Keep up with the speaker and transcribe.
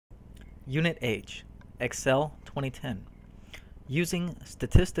Unit H, Excel 2010. Using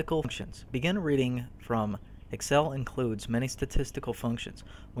statistical functions. Begin reading from Excel includes many statistical functions.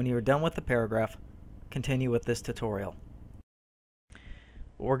 When you are done with the paragraph, continue with this tutorial.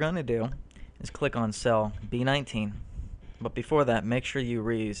 What we're going to do is click on cell B19, but before that, make sure you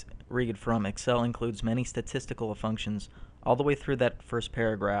read from Excel includes many statistical functions all the way through that first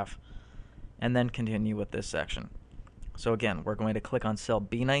paragraph, and then continue with this section. So again, we're going to click on cell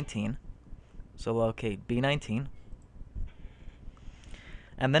B19, so locate B19,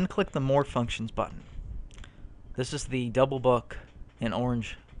 and then click the More Functions button. This is the double book in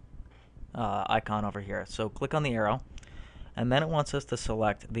orange icon over here. So click on the arrow, and then it wants us to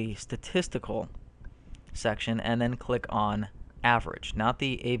select the statistical section and then click on average, not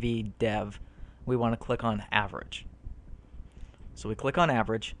the AV dev. We want to click on average. So we click on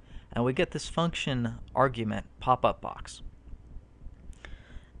average, and we get this function argument pop-up box.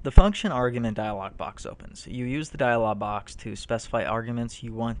 The function argument dialog box opens. You use the dialog box to specify arguments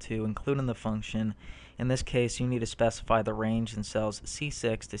you want to include in the function. In this case, you need to specify the range in cells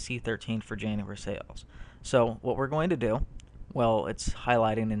C6 to C13 for January sales. So what we're going to do, well, it's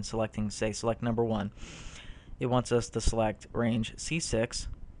highlighting and selecting, say, select number 1. It wants us to select range C6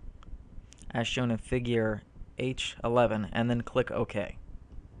 as shown in figure H11 and then click OK.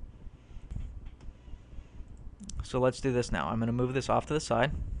 So let's do this now. I'm going to move this off to the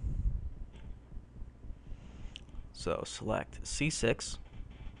side. So select C6.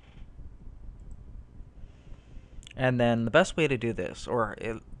 And then the best way to do this, or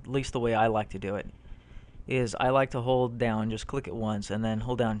at least the way I like to do it, is I like to hold down, just click it once, and then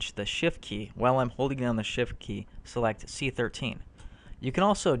hold down the Shift key. While I'm holding down the Shift key, select C13. You can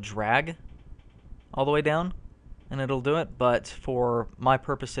also drag all the way down, and it'll do it, but for my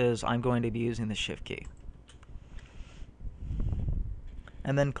purposes, I'm going to be using the Shift key.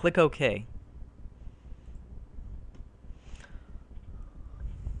 And then click OK.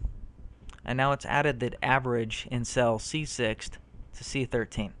 And now it's added the average in cell C6 to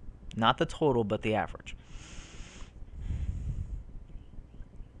C13. Not the total, but the average.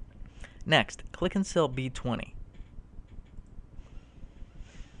 Next, click in cell B20.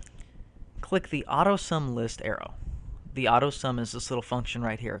 Click the Autosum list arrow. The Autosum is this little function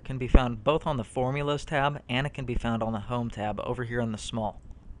right here. It can be found both on the Formulas tab and it can be found on the Home tab over here in a smaller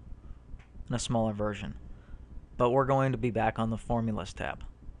version. But we're going to be back on the Formulas tab.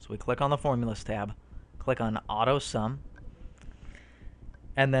 So we click on the Formulas tab, click on Autosum,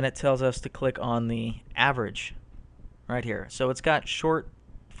 and then it tells us to click on the average right here. So it's got short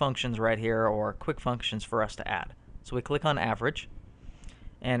functions right here, or quick functions for us to add. So we click on average,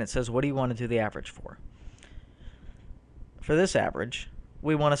 and it says, what do you want to do the average for? For this average,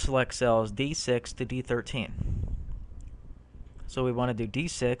 we want to select cells D6 to D13. So we want to do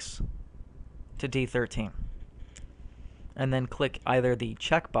D6 to D13. And then click either the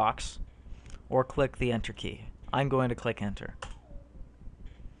checkbox or click the Enter key. I'm going to click Enter.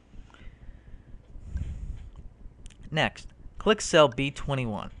 Next, click cell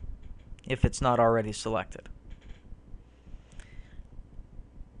B21 if it's not already selected.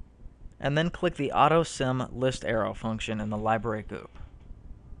 And then click the Autosum list arrow function in the library group.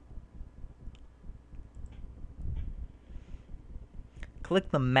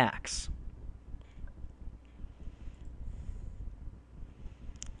 Click the max.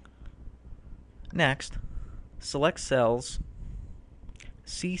 Next, select cells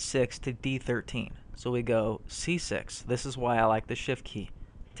C6 to D13. So we go C6, this is why I like the Shift key,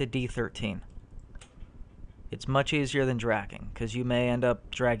 to D13. It's much easier than dragging, because you may end up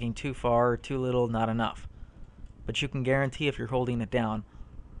dragging too far or too little, not enough. But you can guarantee if you're holding it down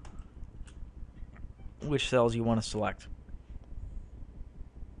which cells you want to select.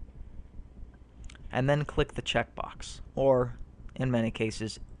 And then click the checkbox, or in many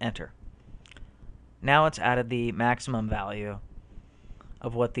cases, Enter. Now it's added the maximum value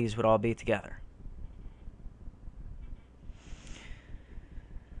of what these would all be together.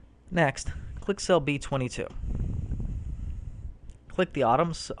 Next, click cell B22. Click the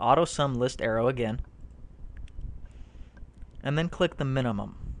Autosum list arrow again, and then click the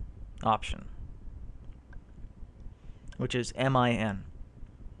minimum option, which is MIN.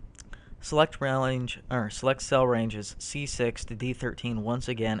 Select cell ranges C6 to D13 once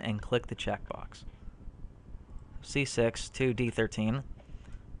again and click the checkbox. C6 to D13,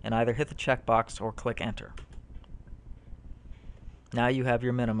 and either hit the checkbox or click Enter. Now you have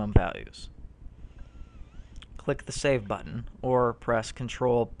your minimum values. Click the Save button or press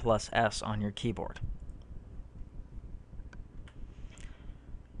Ctrl+S on your keyboard.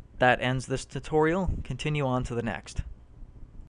 That ends this tutorial. Continue on to the next.